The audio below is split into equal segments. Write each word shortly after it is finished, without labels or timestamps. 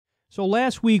So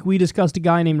last week we discussed a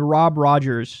guy named Rob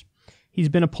Rogers. He's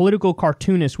been a political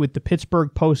cartoonist with the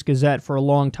Pittsburgh Post-Gazette for a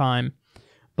long time,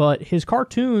 but his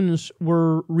cartoons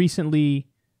were recently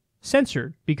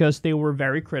censored because they were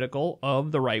very critical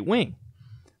of the right wing.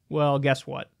 Well, guess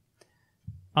what?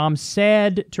 I'm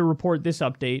sad to report this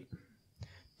update.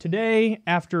 Today,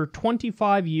 after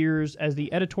 25 years as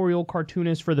the editorial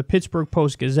cartoonist for the Pittsburgh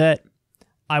Post-Gazette,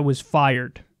 I was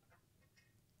fired.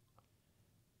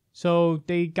 So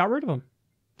they got rid of him.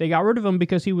 They got rid of him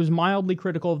because he was mildly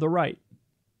critical of the right.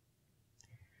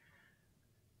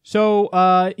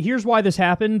 So here's why this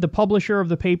happened. The publisher of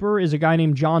the paper is a guy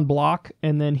named John Block,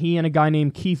 and then he and a guy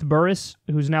named Keith Burris,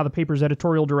 who's now the paper's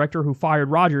editorial director who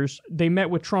fired Rogers, they met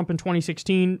with Trump in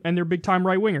 2016, and they're big-time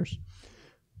right-wingers.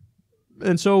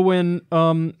 And so when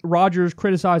Rogers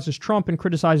criticizes Trump and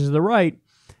criticizes the right,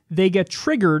 they get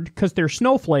triggered because they're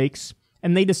snowflakes,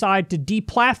 and they decide to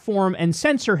deplatform and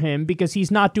censor him because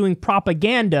he's not doing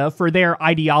propaganda for their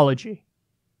ideology.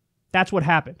 That's what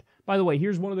happened. By the way,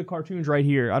 here's one of the cartoons right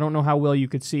here. I don't know how well you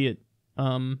could see it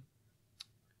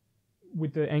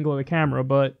with the angle of the camera,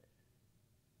 but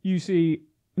you see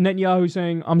Netanyahu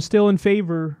saying, "I'm still in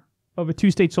favor of a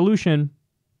two-state solution,"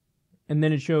 and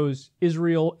then it shows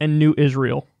Israel and New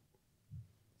Israel.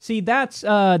 See, that's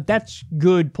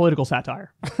good political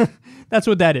satire. That's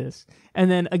what that is.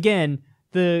 And then again,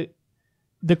 the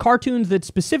cartoons that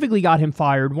specifically got him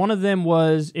fired, one of them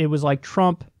was like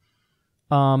Trump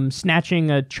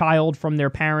snatching a child from their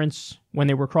parents when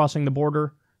they were crossing the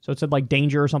border. So it said like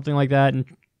danger or something like that, and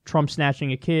Trump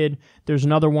snatching a kid. There's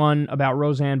another one about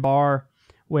Roseanne Barr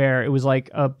where it was like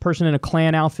a person in a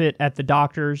Klan outfit at the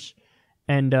doctor's,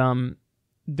 and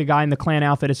the guy in the Klan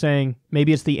outfit is saying,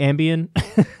 maybe it's the Ambien.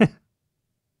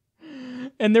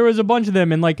 And there was a bunch of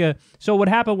them. And so what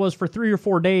happened was for 3 or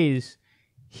 4 days,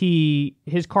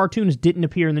 his cartoons didn't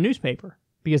appear in the newspaper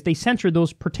because they censored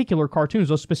those particular cartoons,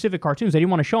 those specific cartoons. They didn't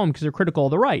want to show them because they're critical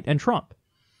of the right and Trump.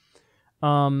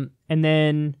 And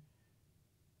then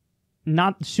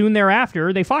not soon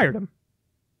thereafter, they fired him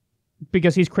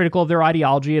because he's critical of their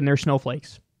ideology and their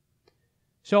snowflakes.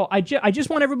 So I just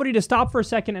want everybody to stop for a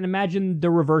second and imagine the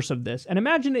reverse of this. And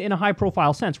imagine it in a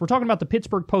high-profile sense. We're talking about the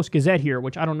Pittsburgh Post-Gazette here,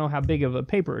 which I don't know how big of a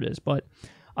paper it is. But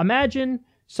imagine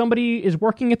somebody is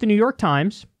working at the New York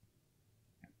Times,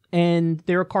 and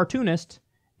they're a cartoonist,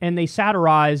 and they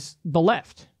satirize the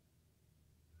left.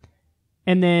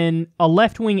 And then a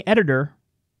left-wing editor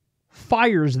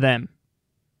fires them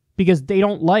because they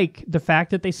don't like the fact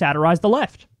that they satirize the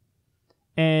left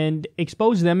and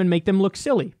expose them and make them look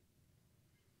silly.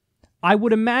 I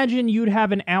would imagine you'd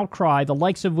have an outcry, the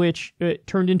likes of which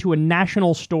turned into a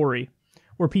national story,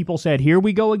 where people said, here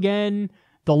we go again,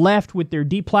 the left with their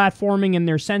deplatforming and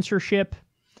their censorship,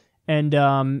 and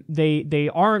they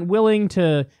aren't willing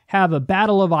to have a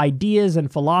battle of ideas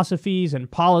and philosophies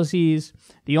and policies.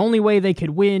 The only way they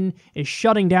could win is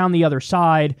shutting down the other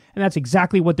side, and that's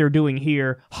exactly what they're doing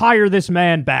here. Hire this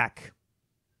man back.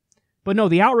 But no,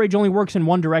 the outrage only works in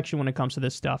one direction when it comes to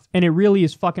this stuff, and it really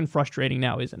is fucking frustrating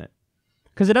now, isn't it?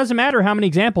 Because it doesn't matter how many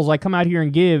examples I come out here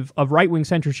and give of right-wing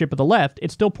censorship of the left,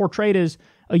 it's still portrayed as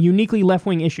a uniquely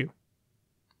left-wing issue.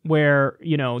 Where,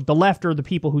 the left are the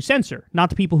people who censor, not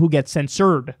the people who get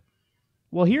censored.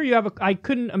 Well, here you have I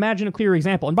couldn't imagine a clearer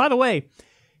example. And by the way,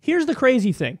 here's the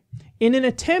crazy thing. In an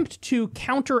attempt to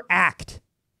counteract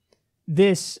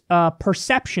this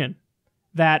perception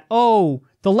that, the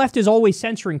left is always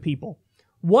censoring people,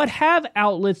 what have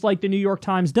outlets like the New York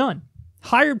Times done?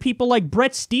 Hired people like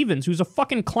Bret Stephens, who's a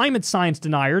fucking climate science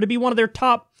denier, to be one of their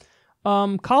top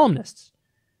columnists.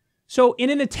 So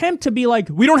in an attempt to be like,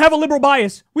 we don't have a liberal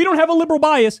bias,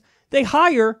 they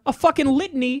hire a fucking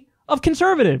litany of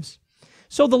conservatives.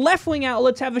 So the left-wing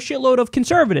outlets have a shitload of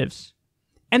conservatives.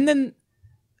 And then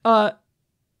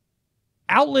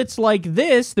outlets like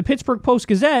this, the Pittsburgh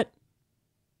Post-Gazette,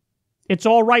 it's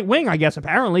all right-wing, I guess,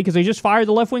 apparently, because they just fired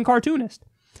the left-wing cartoonist.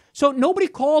 So nobody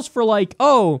calls for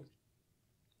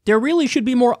there really should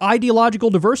be more ideological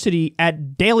diversity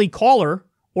at Daily Caller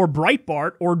or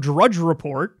Breitbart or Drudge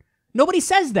Report. Nobody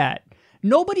says that.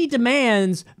 Nobody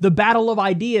demands the battle of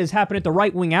ideas happen at the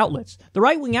right-wing outlets. The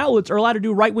right-wing outlets are allowed to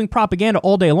do right-wing propaganda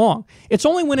all day long. It's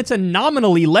only when it's a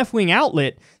nominally left-wing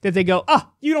outlet that they go,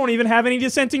 you don't even have any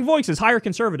dissenting voices. Hire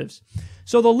conservatives.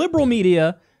 So the liberal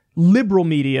media,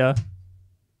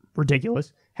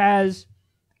 ridiculous, has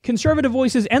conservative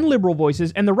voices and liberal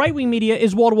voices, and the right-wing media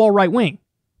is wall-to-wall right-wing.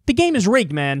 The game is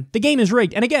rigged, man. The game is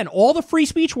rigged. And again, all the free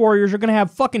speech warriors are going to have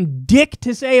fucking dick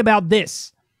to say about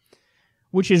this,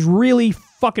 which is really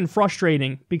fucking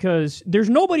frustrating because there's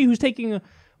nobody who's taking,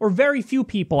 or very few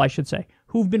people, I should say,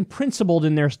 who've been principled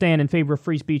in their stand in favor of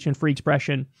free speech and free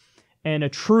expression and a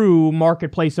true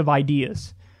marketplace of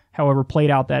ideas, however played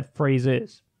out that phrase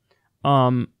is.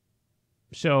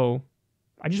 So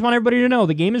I just want everybody to know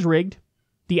the game is rigged.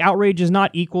 The outrage is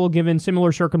not equal given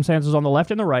similar circumstances on the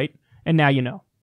left and the right, and now you know.